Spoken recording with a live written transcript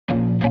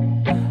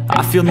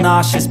I feel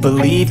nauseous,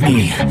 believe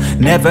me.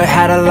 Never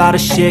had a lot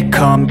of shit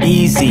come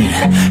easy.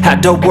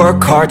 Had to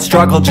work hard,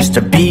 struggle just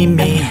to be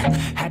me.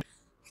 I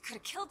could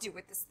have killed you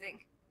with this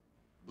thing.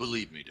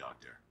 Believe me,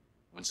 Doctor.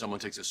 When someone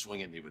takes a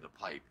swing at me with a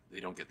pipe,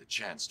 they don't get the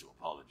chance to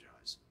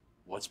apologize.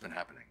 What's been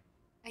happening?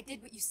 I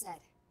did what you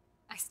said.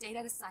 I stayed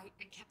out of sight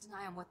and kept an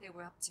eye on what they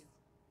were up to.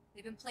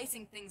 They've been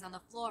placing things on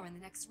the floor in the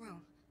next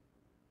room.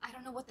 I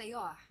don't know what they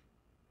are.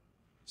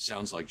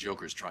 Sounds like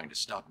Joker's trying to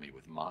stop me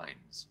with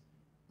mines.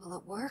 Will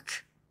it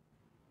work?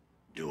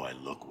 Do I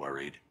look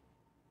worried?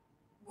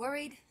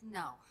 Worried?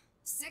 No.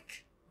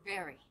 Sick?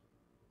 Very.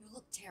 You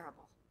look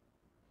terrible.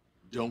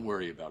 Don't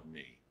worry about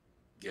me.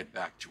 Get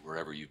back to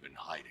wherever you've been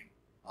hiding.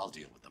 I'll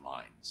deal with the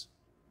mines.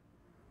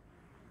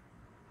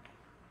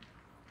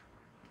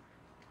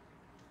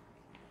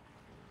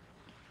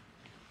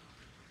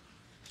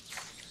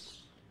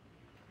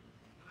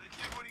 I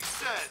did what he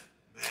said.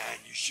 Man,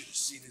 you should have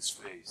seen his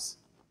face.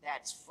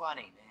 That's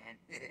funny, man.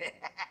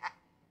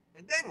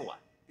 And then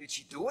what? Did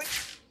she do it?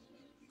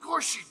 Of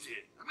course she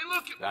did. I mean,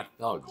 look at That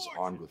me. thug's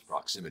armed with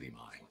proximity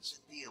mines. What's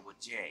the deal with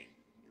Jay?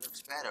 He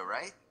looks better,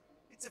 right?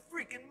 It's a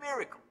freaking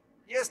miracle.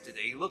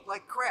 Yesterday he looked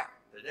like crap.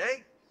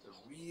 Today, the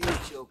real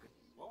Joker.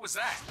 What was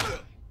that?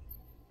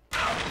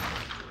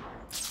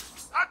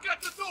 I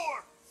got the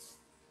door!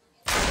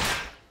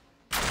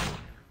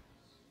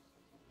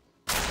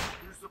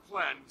 Here's the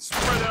plan. We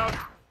spread out,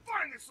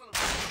 find this son of a...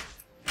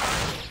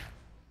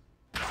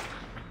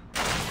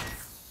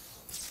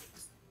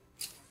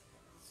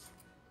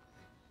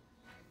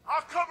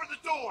 I'll cover the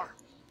door!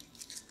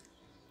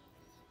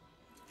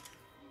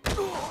 Is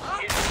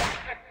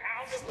that the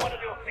sound of one of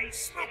your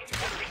face hitting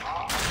something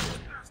hard?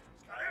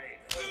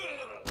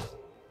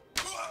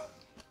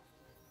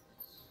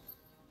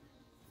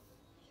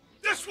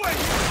 This way!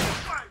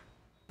 This way!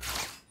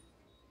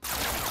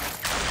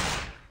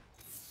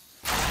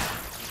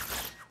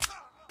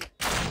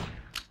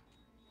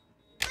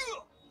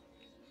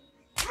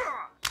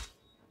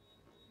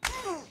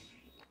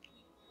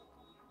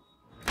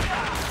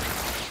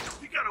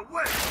 You got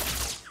away!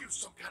 Use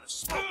some kind of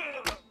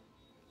smoke!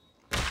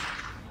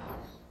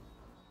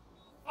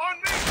 On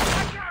me! I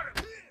got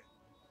him!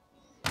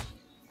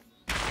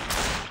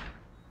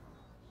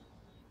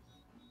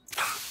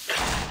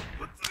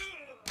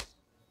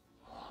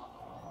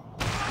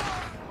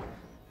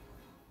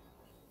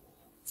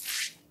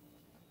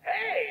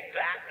 Hey,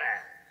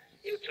 Batman!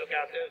 You took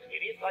out those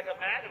idiots like a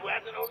man who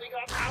hasn't only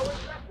got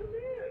hours left to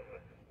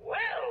live.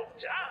 Well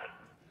done!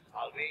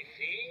 I'll be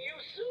seeing you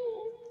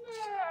soon.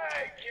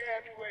 I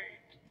can't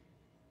wait.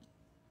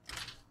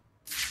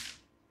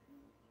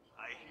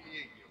 I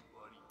hear you,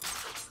 buddy.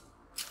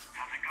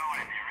 How's it going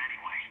in there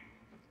anyway?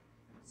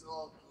 It's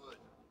all good.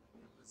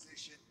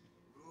 Position,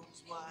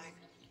 room's mine.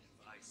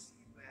 If I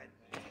see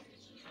Batman.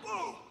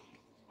 Boom!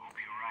 Hope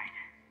you're right.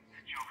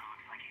 The Joker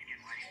looks like he's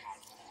getting ready for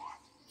a war.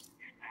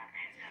 If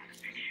Batman's out of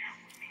the picture,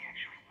 we may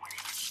actually win.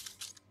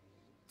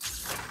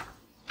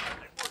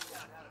 I worked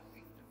out how to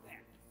beat the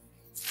Bat.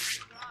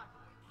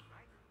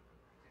 Right?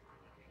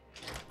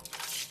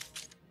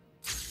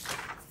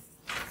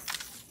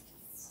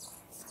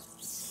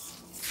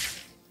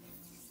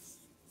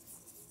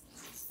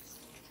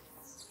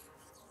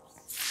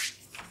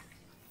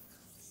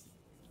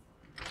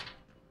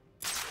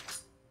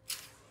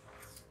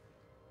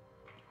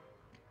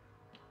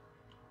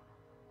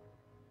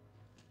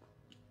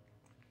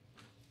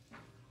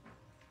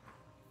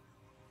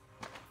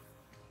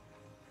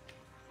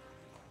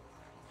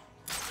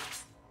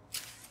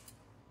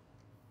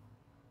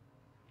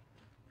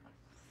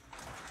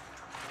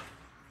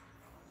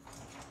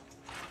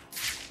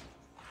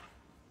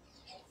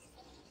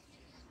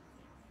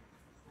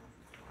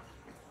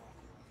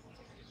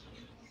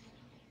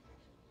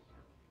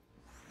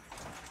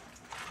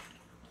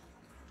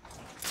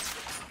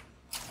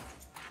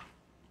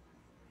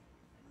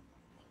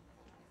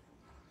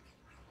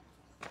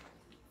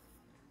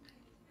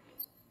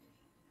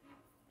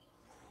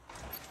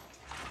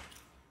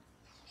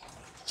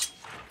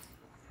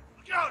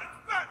 Look out, it's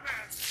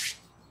Batman!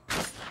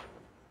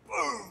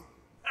 Boom!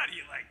 How do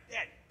you like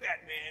that,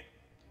 Batman?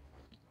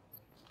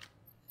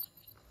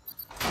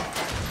 How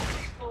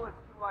many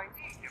bullets do I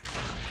need to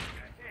put in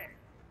your head?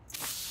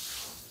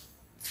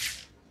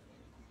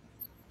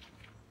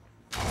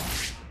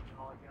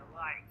 All you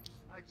like.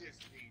 I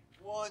just need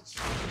one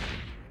shot.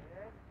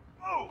 And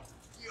boom!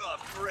 Your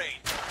brain.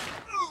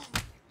 Ooh!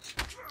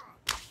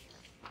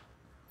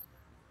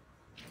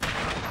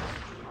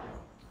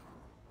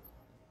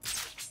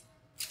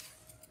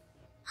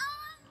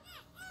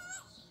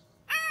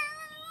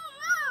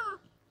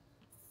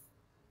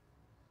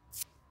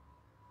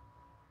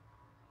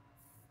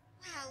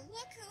 Wow,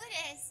 look who it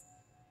is.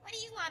 What do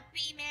you want,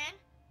 B-Man?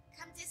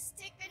 Come to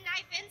stick the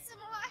knife in some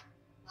more?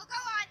 Well, go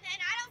on then,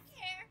 I don't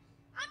care.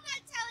 I'm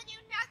not telling you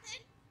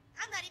nothing.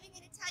 I'm not even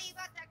gonna tell you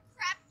about the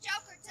crap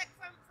Joker took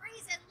from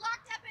Freeze and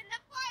locked up in the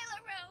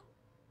boiler room.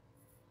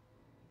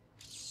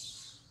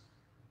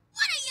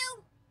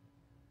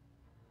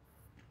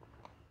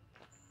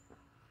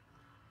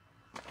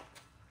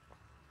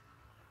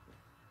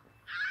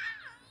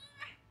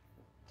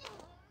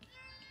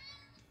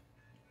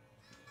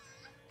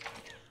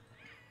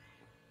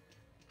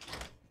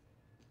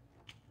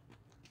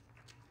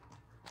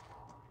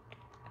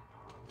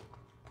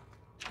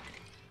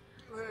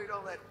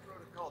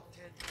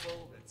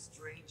 tenfold that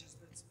Strange has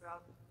been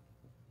spouting?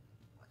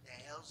 What the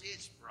hell's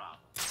his problem?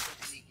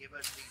 Didn't he give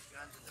us these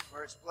guns in the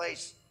first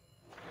place?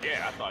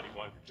 Yeah, I thought he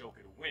wanted the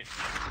Joker to win.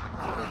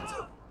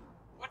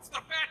 What's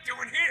the bat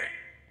doing here?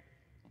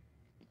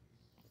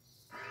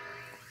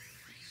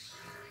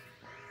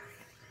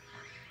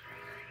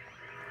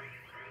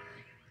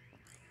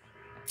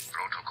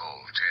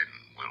 Protocol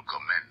 10 will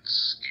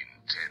commence in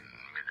 10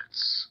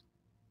 minutes.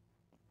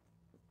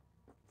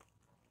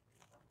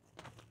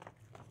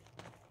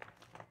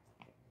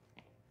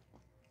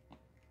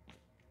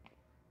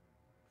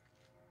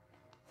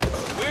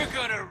 We're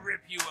gonna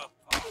rip you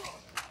apart.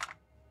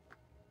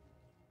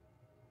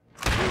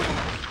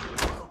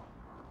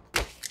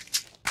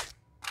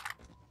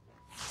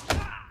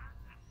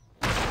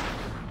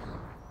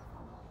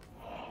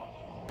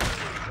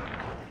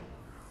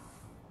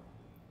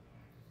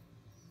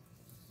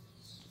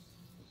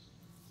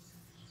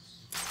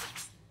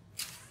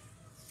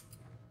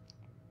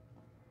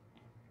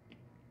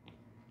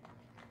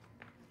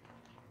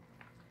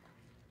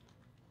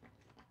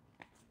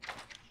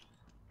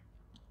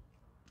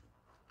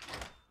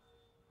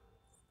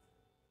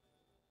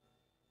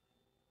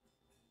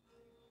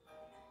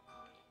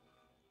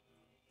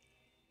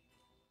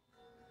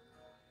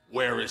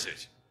 Where is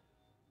it?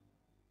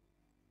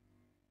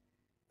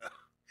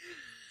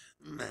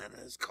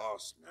 Manners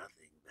cost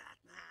nothing,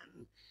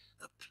 Batman.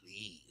 A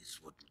please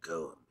wouldn't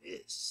go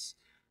amiss.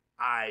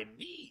 I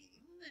mean,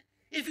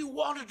 if you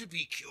wanted to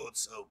be cured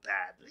so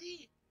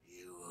badly,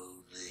 you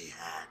only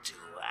had to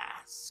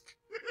ask.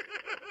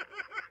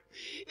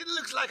 It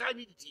looks like I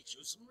need to teach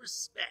you some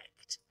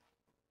respect.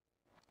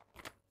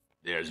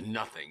 There's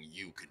nothing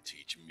you can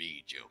teach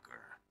me,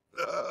 Joker.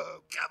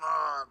 Oh, come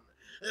on.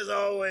 There's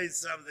always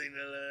something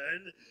to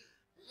learn.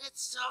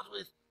 Let's start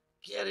with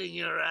getting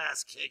your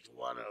ass kicked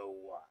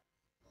 101.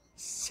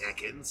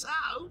 Seconds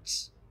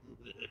out.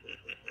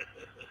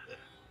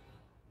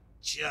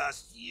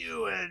 Just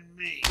you and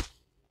me.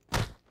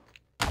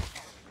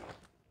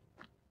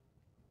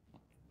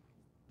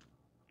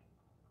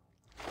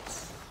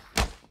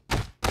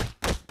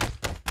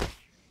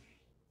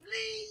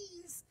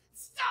 Please,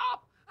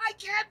 stop! I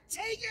can't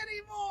take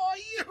anymore!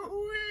 You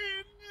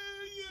win!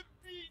 You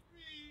beat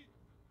me!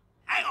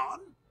 Hang on!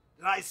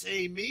 Did I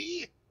say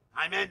me?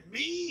 I meant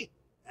me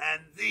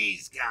and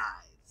these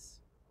guys.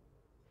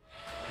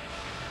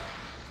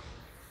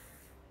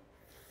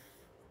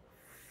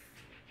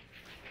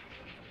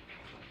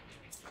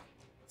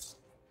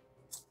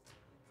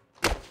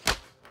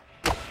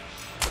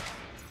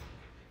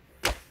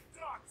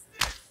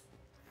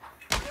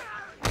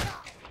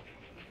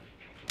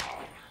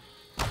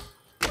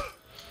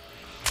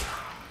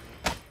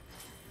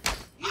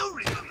 You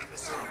remember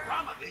Mr.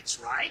 Abramovich,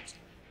 right?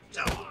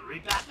 Don't worry,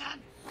 Batman.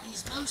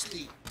 He's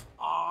mostly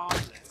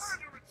harmless.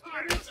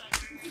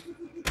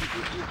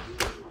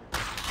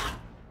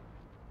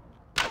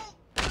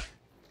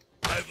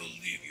 I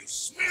believe you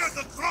smeared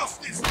the cross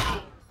this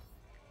room!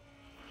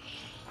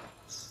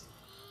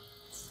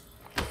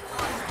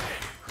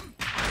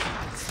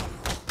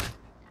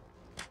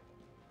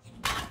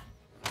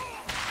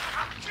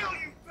 I'll kill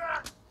you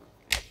back!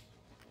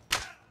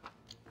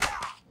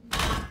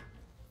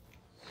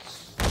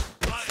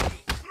 I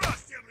will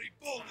crush every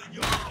bone in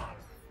your heart!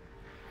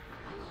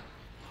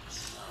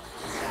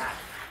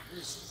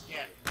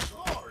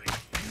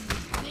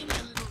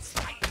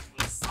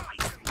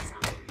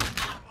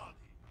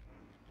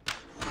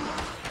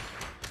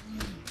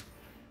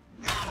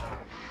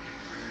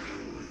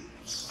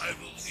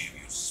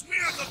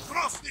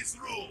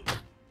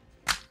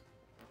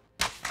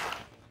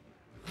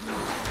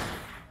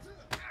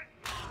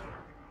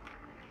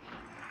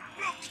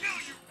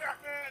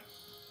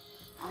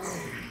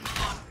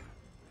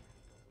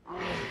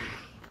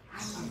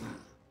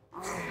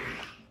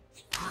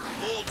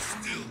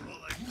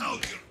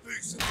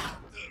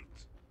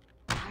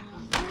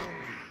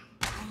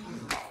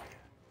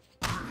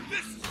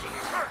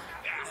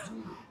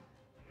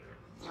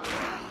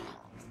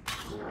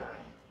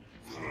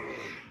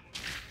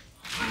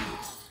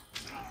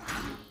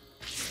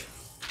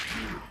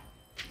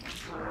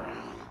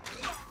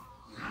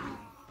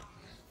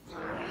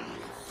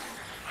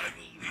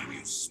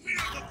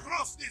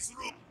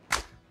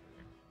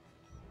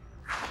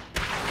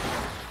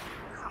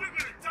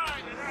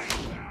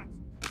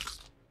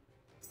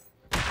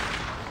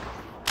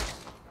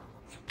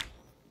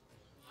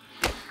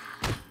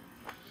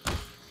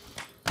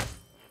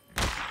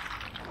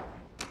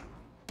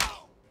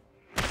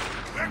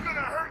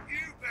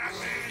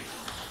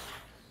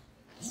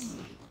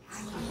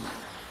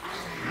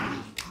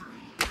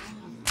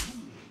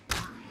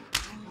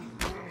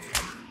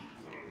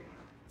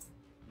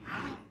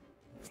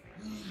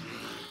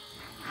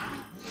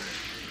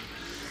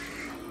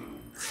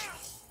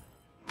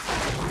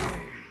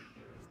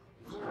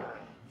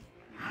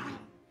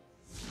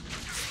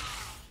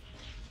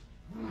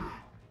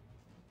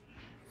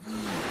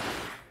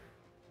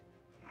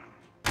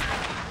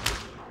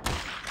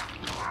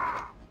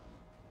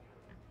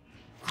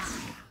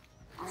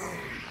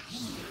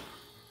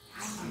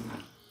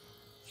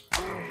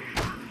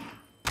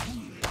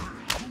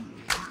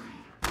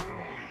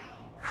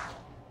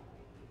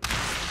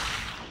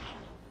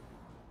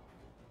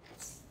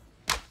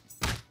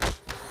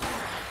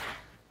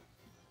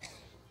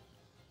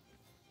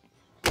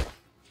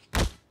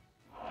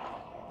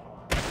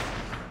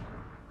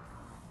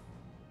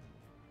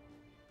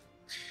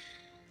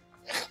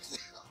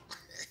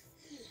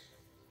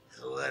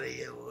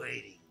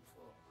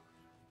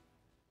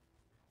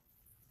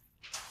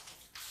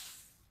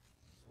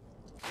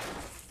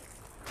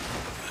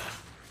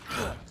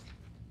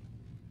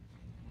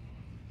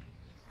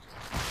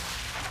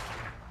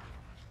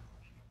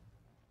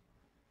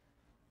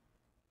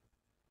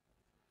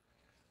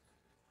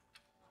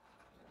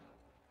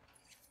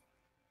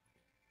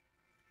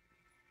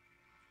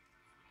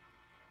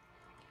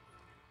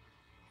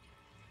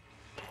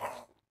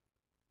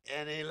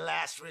 Any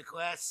last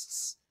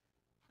requests?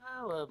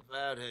 How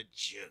about a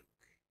joke?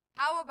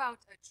 How about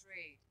a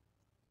trade?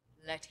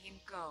 Let him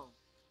go.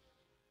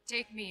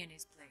 Take me in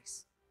his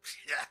place.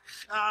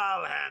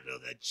 I'll handle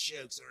the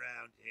jokes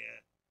around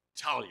here.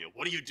 Talia,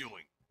 what are you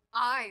doing?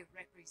 I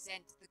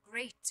represent the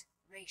great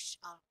Ra's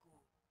al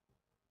Ghul,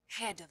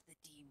 head of the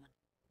demon,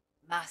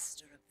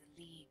 master of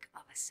the League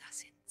of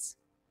Assassins.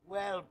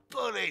 Well,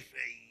 bully for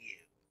you.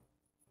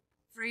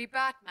 Free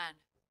Batman,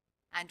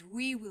 and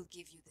we will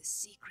give you the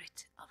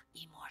secret of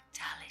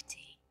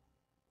immortality.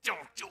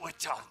 Don't do it,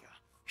 Talia.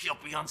 He'll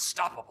be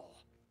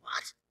unstoppable.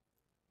 What?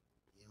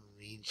 You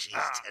mean she's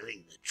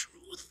telling the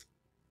truth?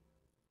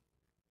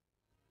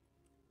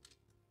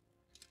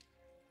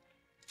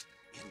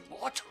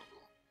 Immortal?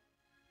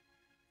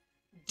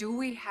 Do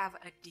we have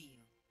a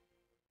deal?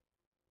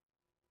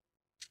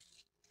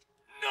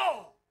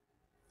 No!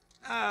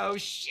 Oh,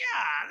 shut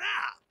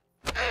up!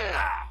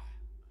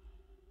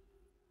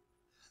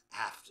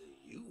 After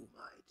you,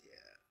 my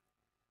dear.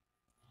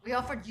 We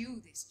offered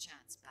you this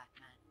chance,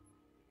 Batman.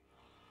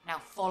 Now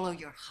follow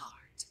your heart.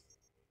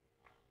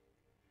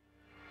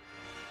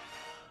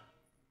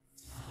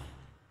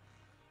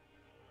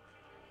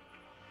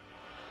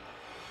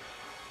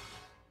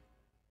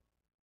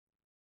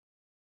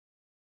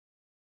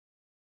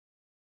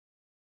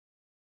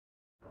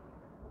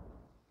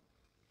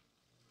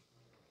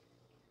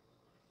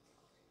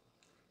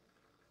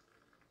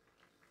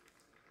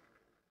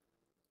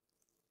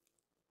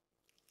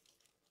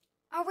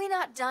 Are we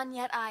not done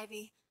yet,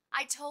 Ivy?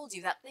 I told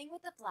you that thing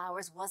with the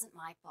flowers wasn't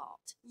my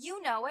fault.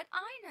 You know it,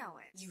 I know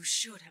it. You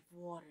should have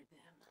watered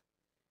them.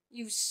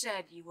 You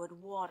said you would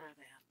water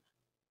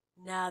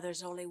them. Now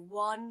there's only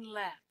one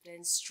left,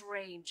 and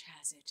Strange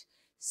has it,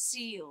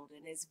 sealed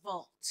in his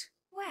vault.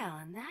 Well,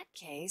 in that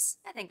case,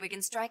 I think we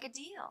can strike a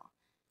deal.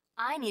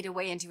 I need a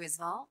way into his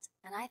vault,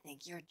 and I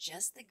think you're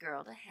just the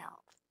girl to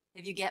help.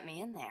 If you get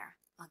me in there,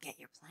 I'll get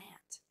your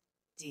plant.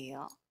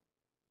 Deal?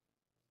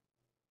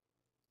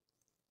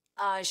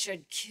 I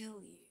should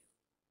kill you.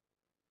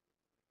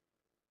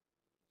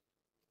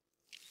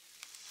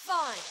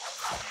 Fine.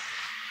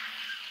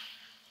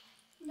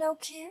 No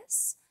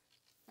kiss?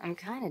 I'm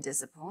kind of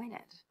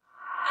disappointed.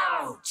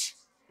 Ouch!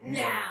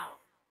 Now!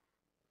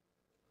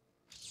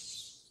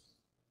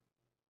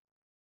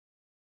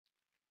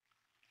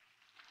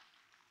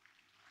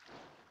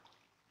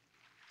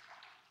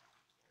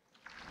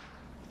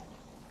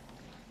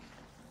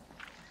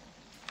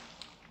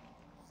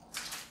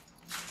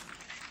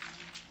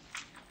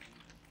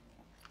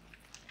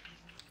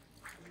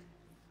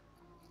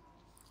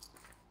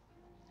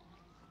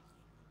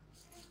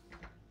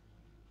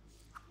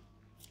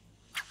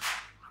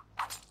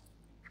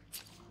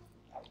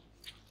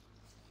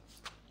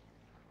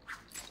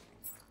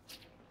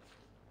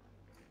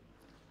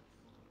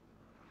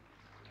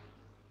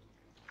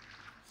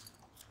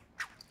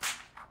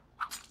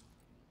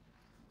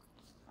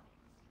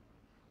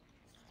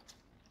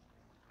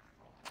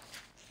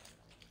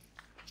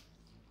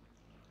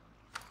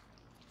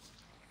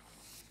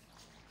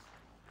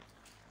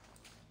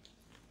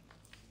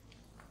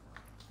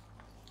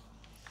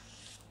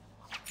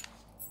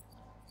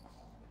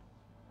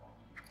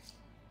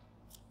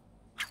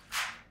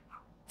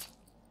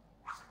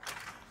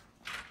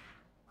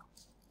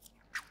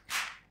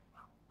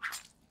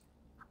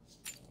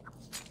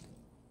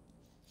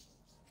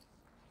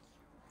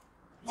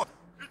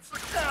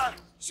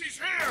 She's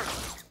here!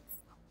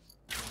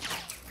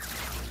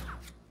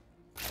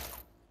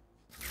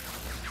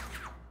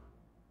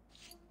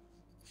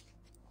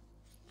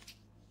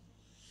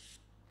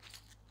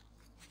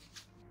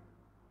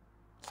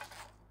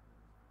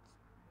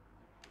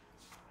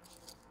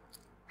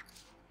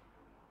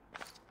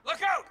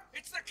 Look out!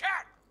 It's the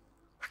cat!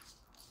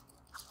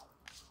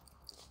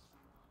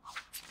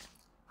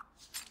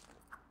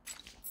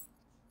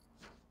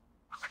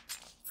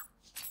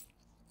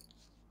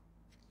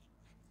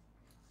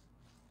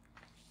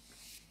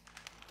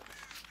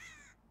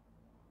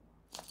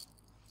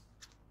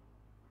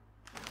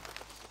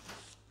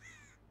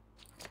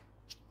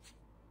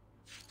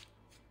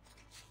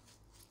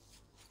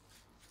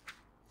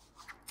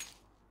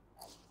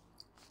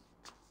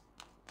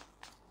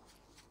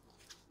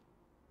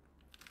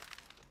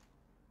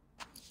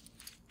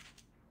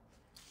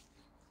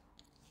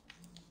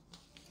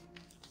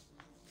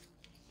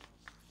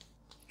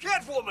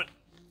 Catwoman!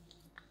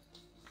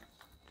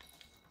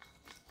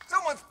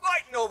 Someone's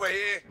fighting over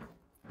here!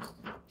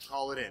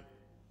 Call it in.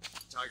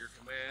 Tiger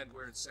Command,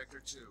 we're in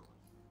Sector 2.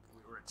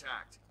 We were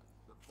attacked.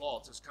 The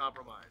vault is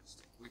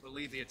compromised. We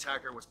believe the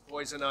attacker was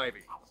Poison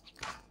Ivy.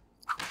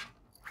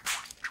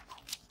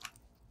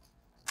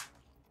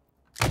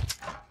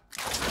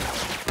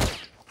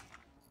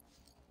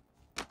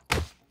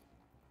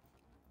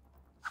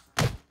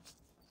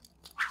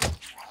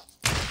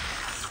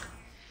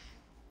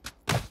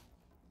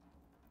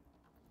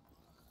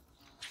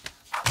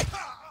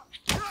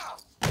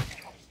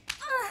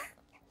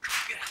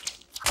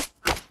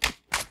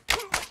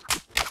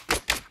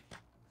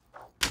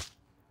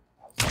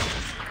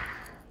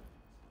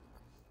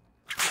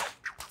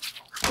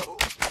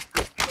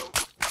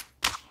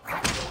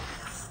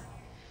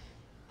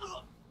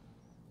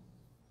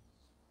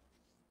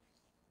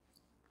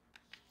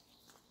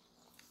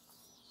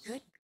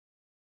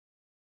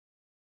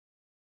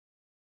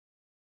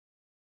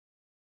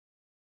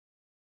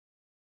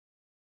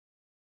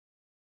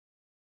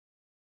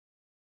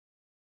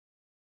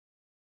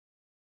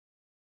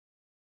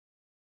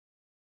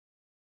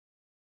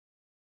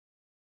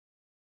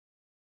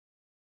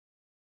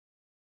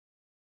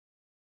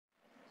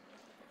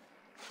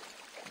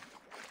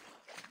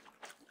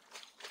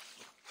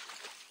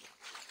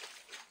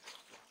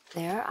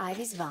 There are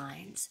Ivy's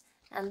vines,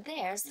 and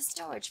there's the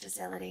storage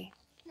facility.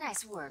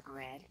 Nice work,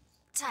 Red.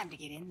 Time to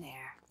get in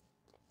there.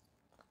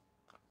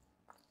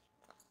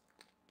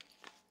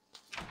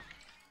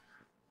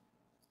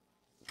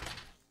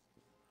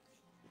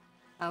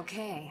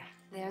 Okay,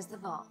 there's the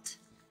vault.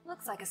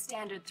 Looks like a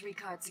standard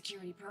 3-card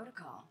security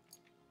protocol.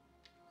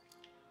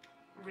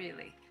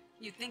 Really?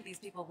 You'd think these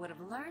people would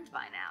have learned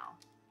by now.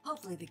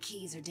 Hopefully the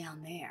keys are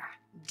down there,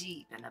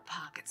 deep in the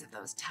pockets of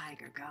those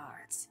tiger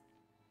guards.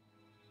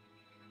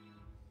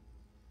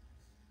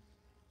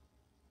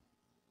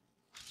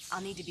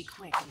 I'll need to be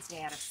quick and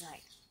stay out of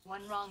sight.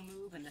 One wrong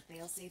move and the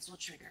fail-safes will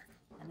trigger,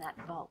 and that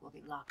vault will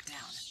be locked down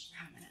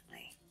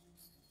permanently.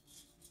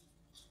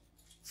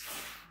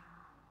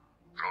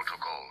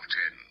 Protocol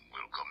 10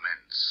 will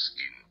commence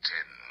in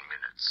 10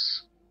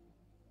 minutes.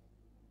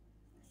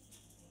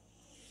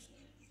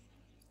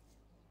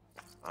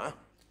 Huh?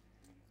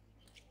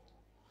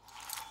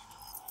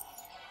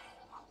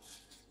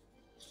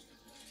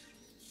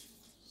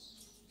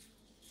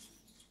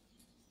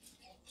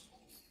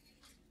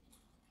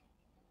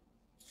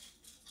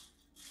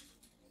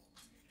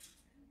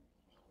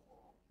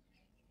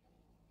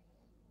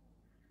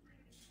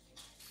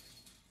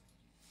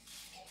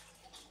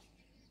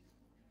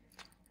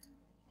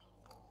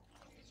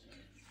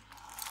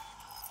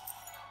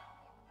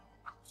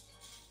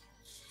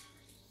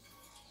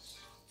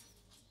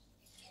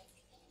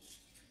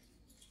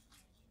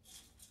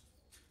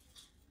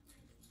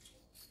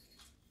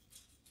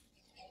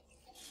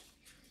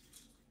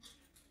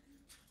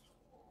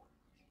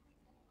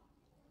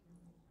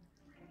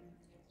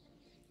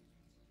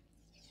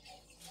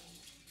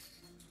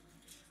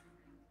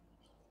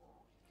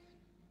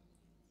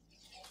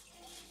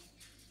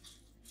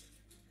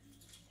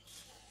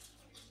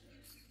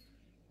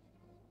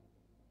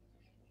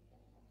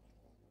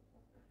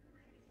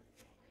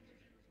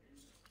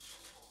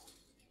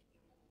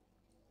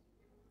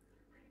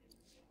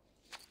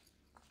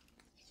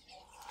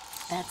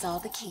 That's all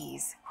the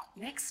keys.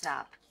 Next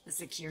stop, the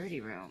security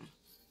room.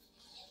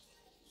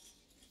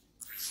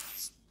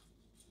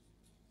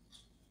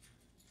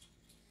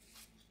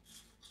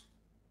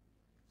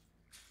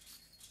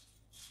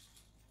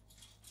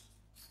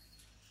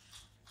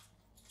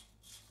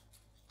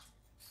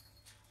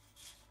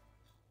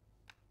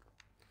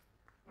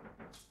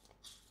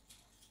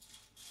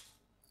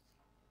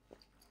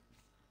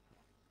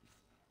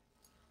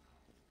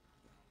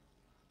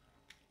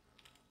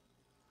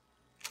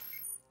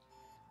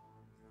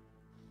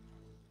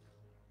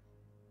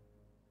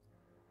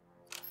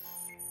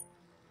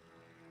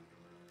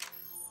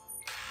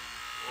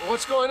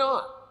 What's going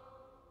on?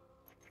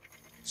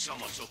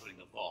 Someone's opening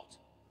the vault.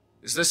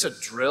 Is this a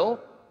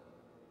drill?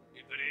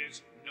 If it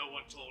is, no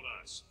one told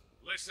us.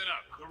 Listen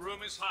up. The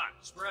room is hot.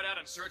 Spread out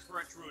and search for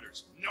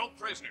intruders. No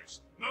prisoners.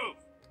 Move!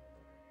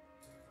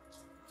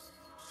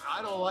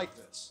 I don't like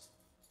this.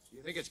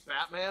 You think it's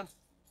Batman?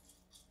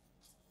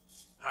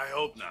 I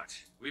hope not.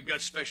 We've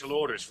got special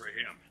orders for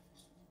him.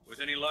 With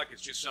any luck,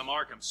 it's just some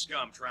Arkham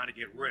scum trying to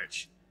get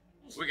rich.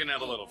 We can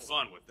have a little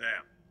fun with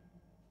them.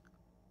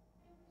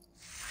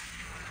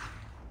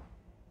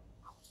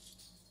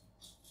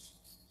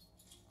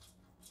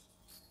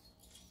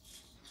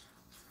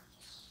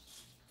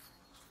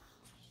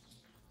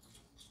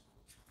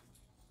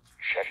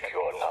 Check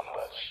your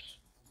numbers.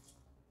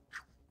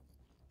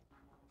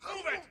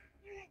 Move it!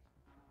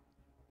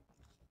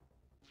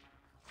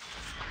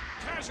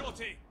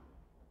 Casualty!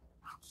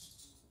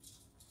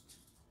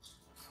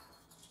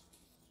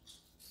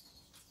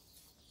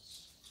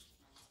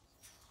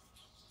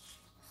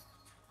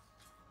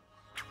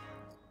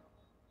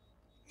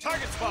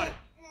 Target spotted!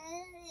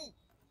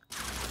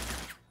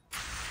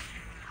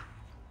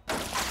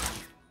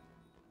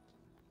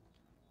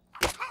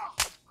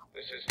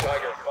 This is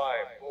Tiger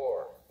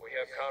 5-4. We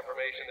have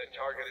confirmation that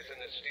target is in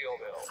the steel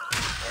mill.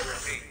 I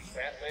repeat,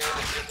 Batman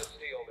is in the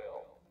steel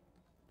mill.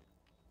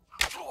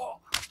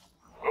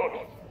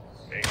 Good.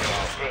 Make it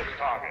our first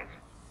target.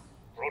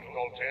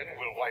 Protocol 10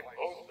 will wipe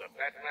both the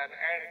Batman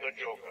and the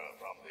Joker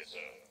from this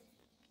earth.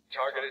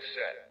 Target is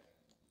set.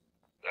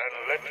 Then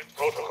let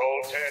Protocol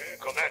 10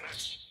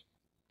 commence.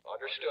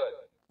 Understood.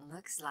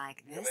 Looks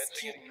like this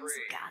Commencing in kitten's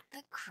 3, got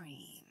the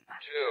cream.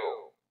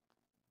 2,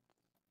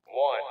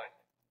 1.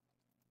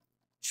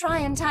 Try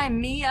and tie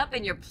me up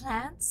in your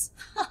plants?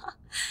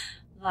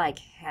 Like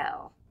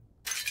hell.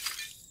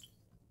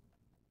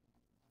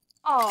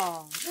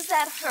 Oh, does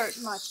that hurt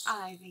much,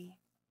 Ivy?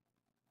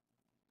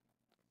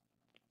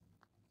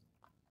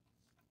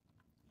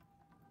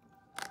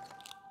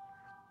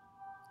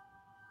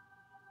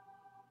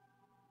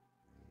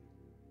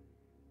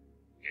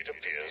 It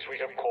appears we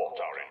have caught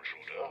our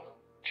intruder.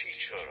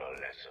 Teach her a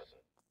lesson.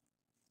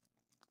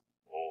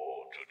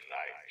 Oh,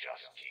 tonight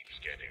just keeps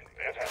getting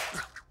better.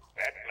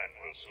 Batman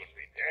will soon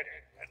be dead,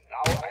 and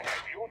now I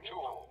have you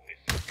too,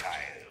 Mrs.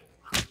 Kyle.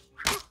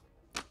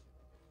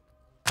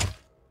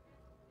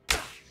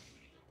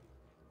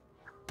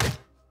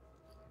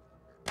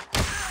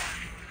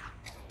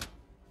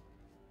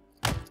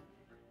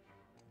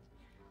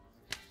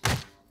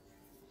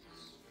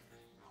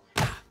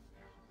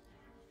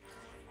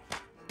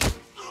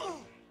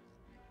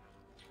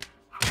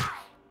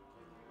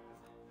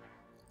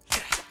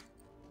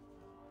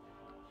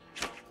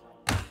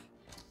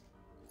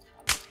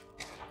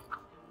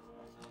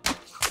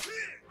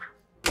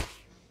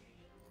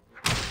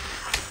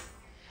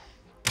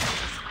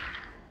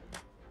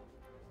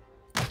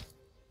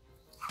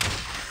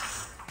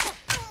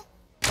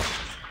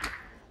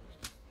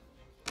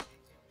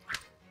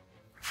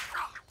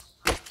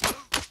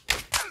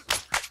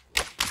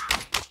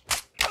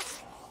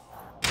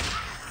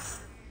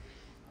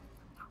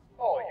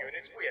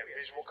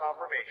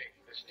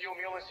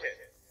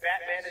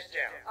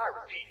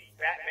 repeat,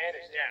 Batman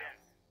is down.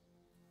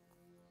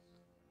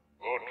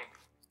 Good.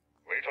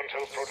 Wait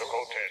until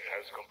Protocol 10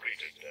 has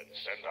completed and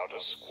send out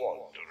a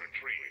squad to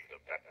retrieve the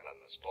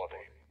Batman's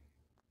body.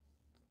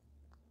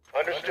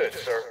 Understood,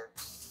 sir.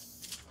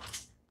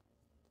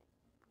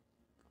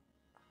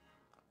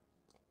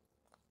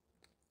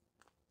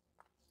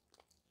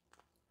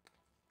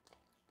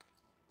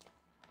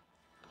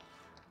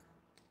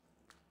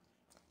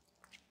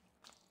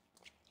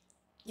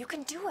 You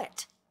can do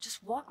it.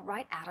 Just walk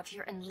right out of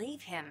here and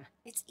leave him.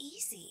 It's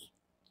easy.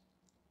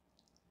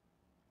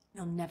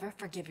 You'll never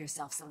forgive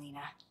yourself,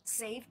 Selina.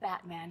 Save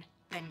Batman,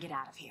 then get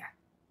out of here.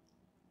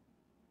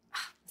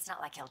 It's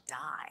not like he'll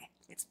die.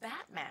 It's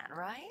Batman,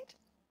 right?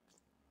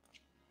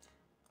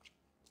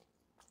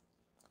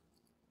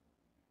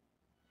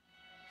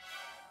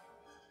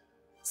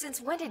 Since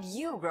when did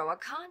you grow a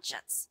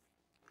conscience?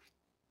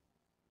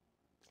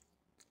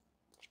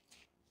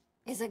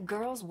 Is a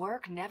girl's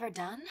work never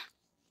done?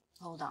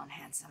 Hold on,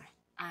 handsome.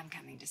 I'm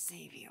coming to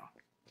save you.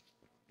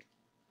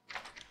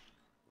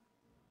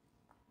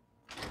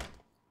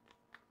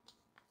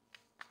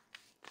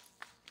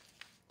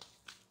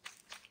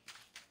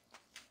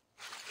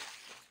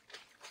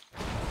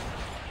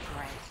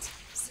 Great.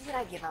 See what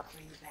I give up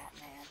for you,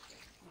 Batman.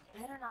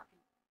 You better not be...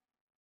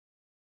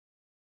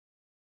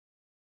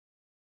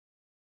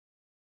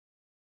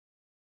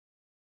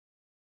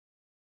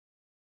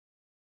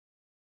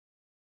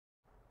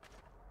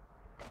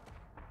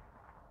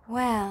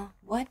 Well,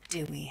 what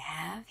do we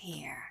have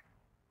here?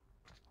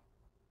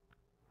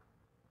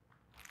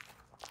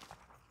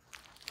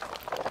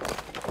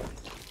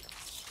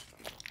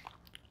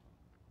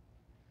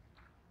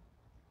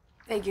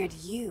 Figured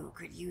you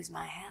could use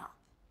my help.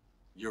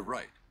 You're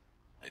right.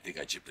 I think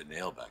I chipped a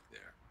nail back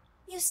there.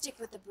 You stick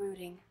with the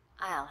brooding.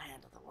 I'll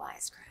handle the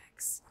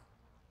wisecracks.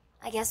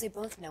 I guess we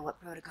both know what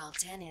Protocol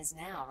 10 is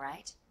now,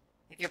 right?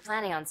 If you're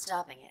planning on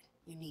stopping it,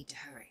 you need to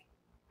hurry.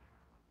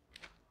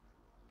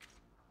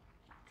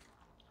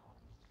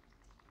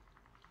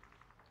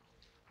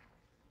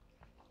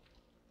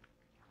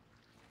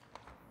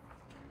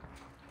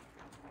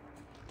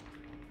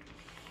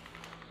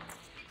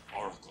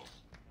 Oracle.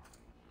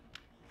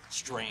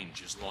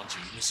 Strange is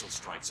launching missile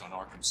strikes on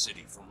Arkham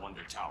City from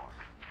Wonder Tower.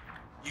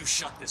 You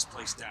shut this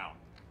place down.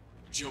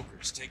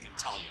 Joker's taken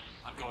Talia.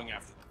 I'm going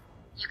after them.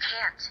 You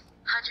can't.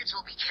 Hundreds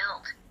will be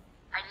killed.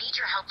 I need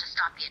your help to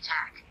stop the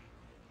attack.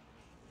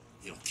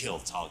 He'll kill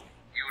Talia.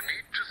 You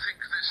need to think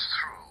this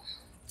through.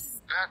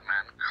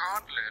 Batman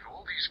can't let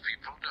all these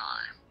people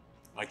die.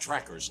 My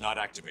tracker's not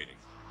activating.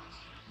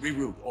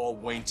 Reroute all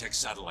Wayne Tech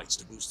satellites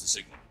to boost the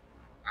signal.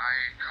 I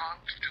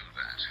can't do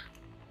that.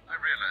 I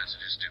realize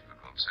it is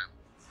difficult, Sam.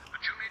 But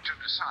you need to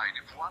decide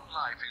if one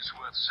life is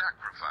worth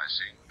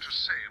sacrificing to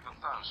save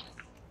 1,000.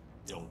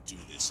 Don't do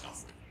this,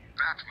 Alfred.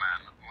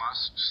 Batman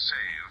must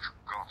save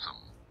Gotham.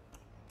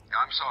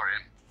 I'm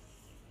sorry,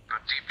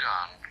 but deep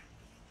down,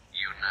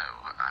 you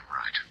know I'm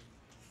right.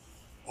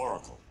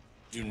 Oracle,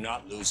 do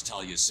not lose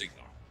Talia's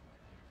signal.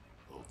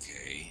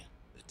 Okay,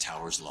 the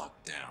tower's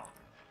locked down.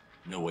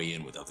 No way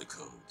in without the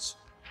codes.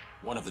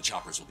 One of the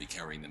choppers will be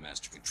carrying the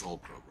master control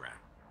program.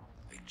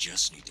 I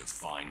just need to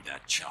find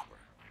that chopper.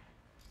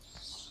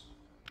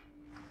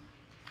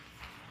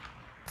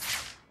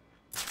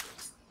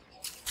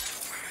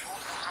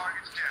 Multiple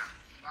targets down.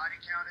 Body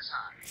count is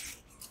high.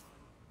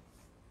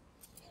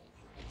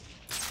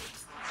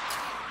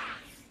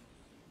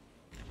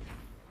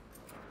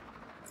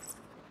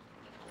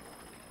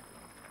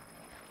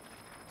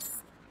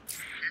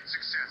 It's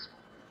successful.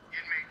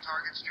 Inmate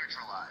targets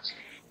neutralized.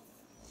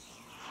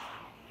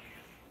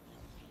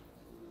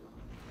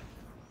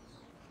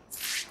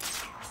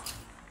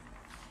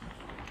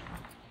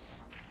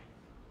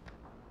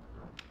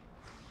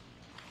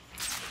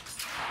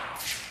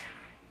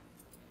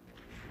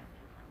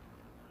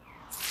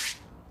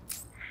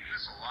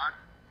 Missile lock.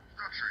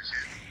 Structure is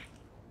hit.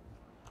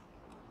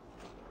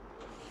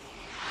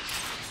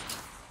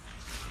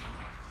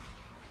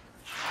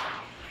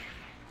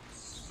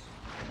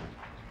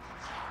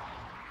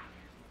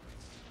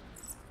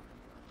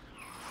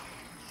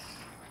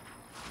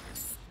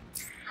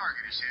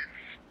 Target is hit.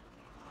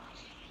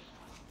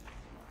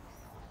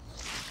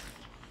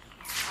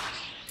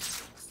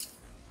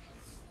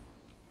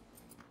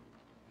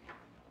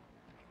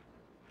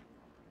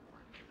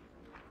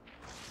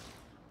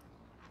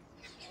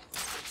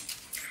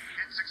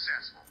 It's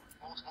successful.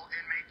 Multiple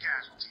inmate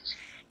casualties.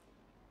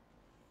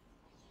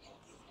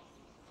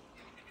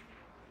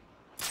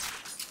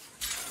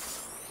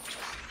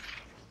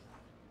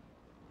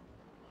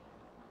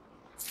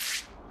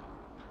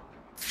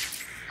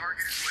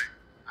 Target is lit.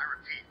 I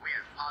repeat, we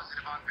have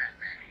positive on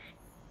Batman.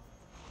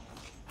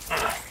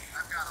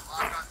 I've got a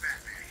lock on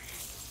Batman.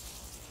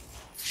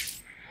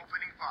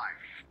 Opening fire.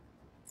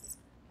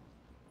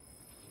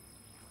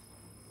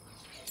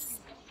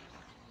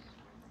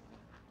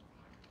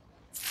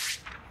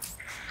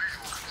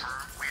 Visual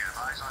confirmed. We have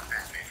eyes on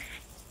Batman.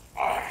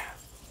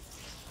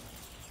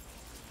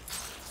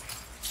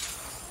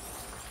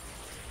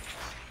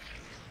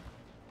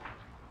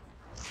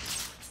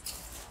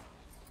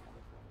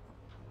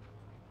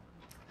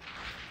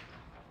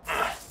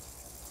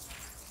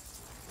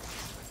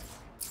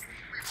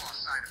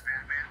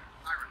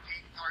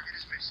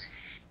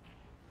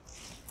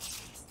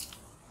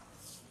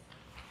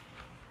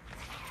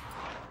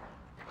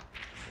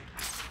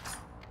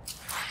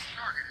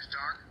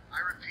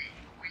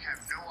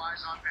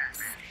 on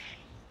Batman.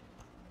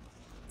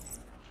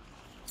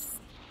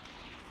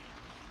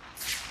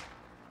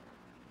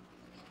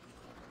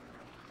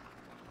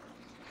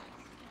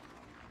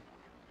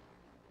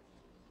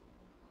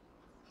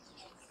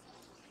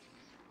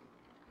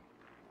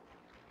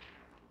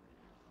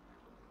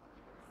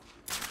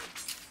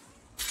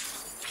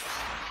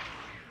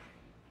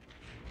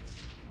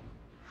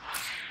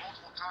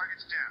 Multiple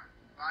targets down.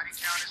 Body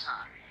count is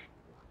high.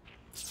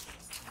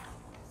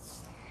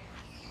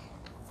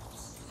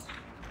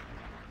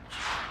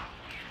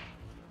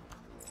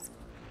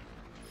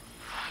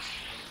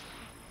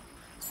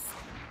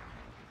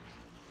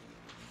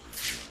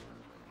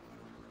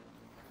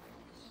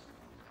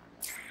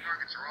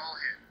 Targets are all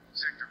hit.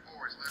 Sector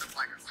 4 is lit up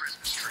like a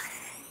Christmas tree.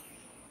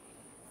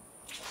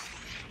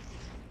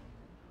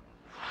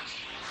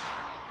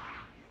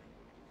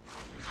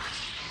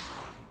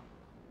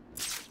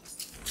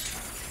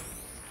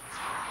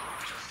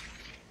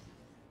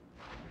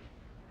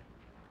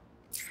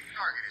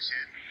 Target is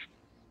hit.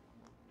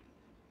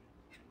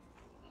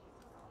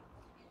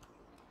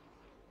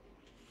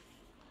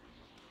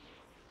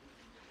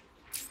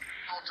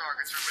 All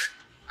targets are lit.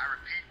 I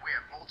repeat, we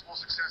have multiple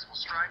successful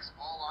strikes,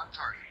 all on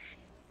target.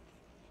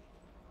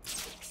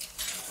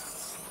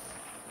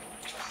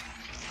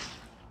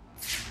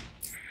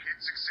 Hit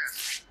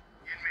successful.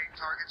 Inmate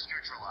targets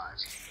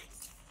neutralized.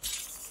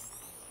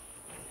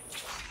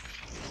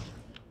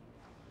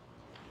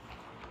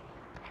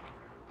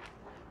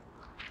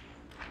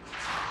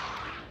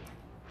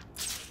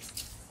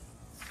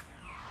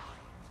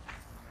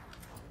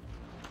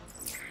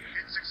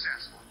 Hit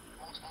successful.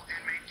 Multiple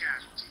inmate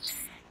casualties.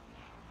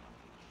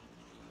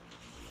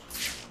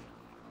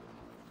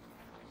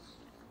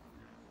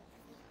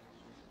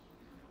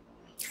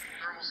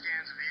 Thermal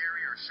scans of the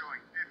area are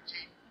showing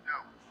 15, no,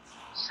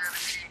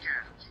 17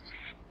 casualties.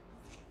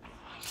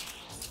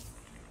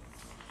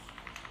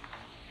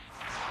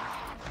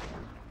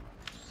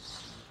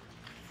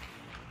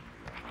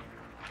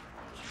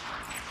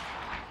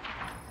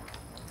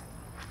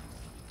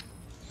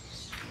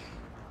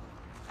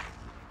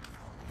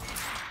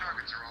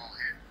 Targets are all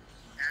hit.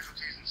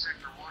 Casualties in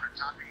Sector 1 are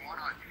topping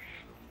 100.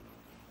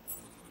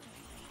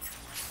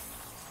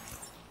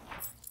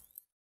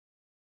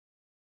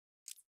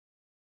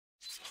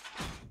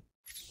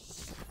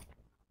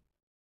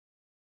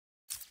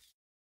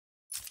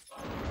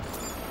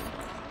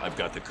 I've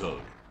got the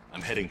code.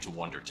 I'm heading to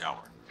Wonder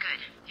Tower. Good.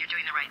 You're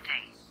doing the right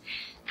thing.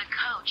 The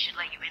code should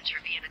let you enter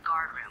via the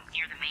guard room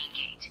near the main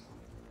gate.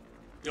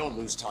 Don't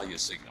lose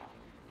Talia's signal.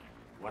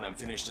 When I'm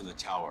finished in the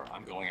tower,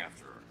 I'm going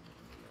after her.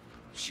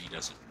 She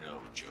doesn't know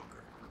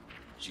Joker.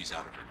 She's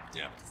out of her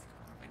depth.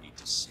 I need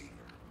to save her.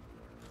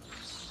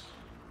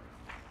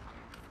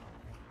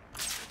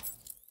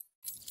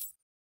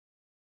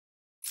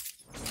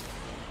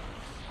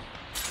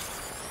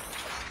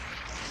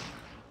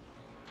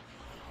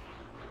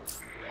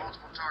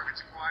 Multiple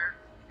targets acquired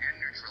and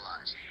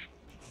neutralized.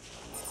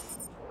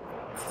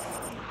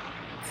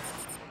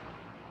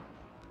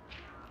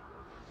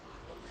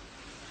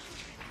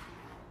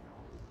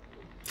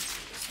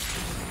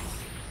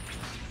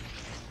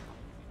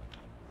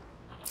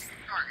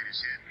 Target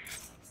is hit.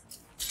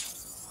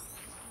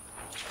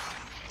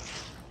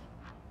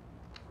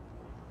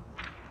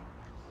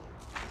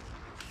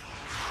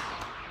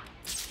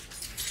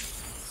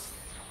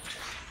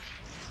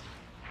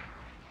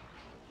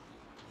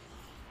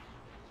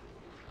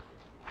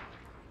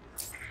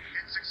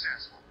 Hit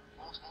successful.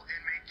 Multiple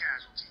inmate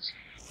casualties.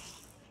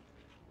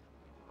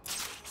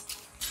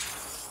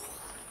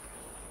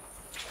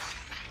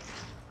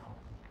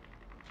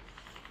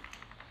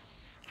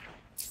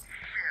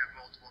 We have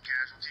multiple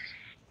casualties.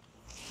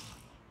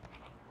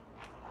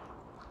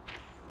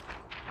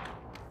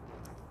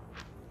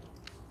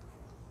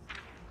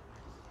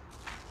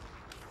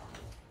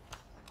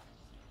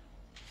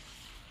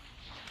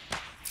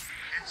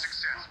 Hit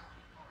successful.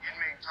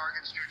 Inmate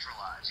targets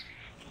neutralized.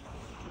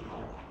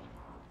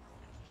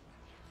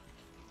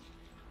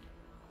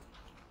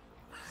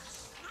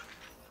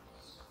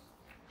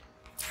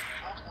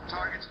 Multiple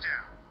targets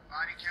down.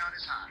 Body count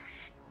is high.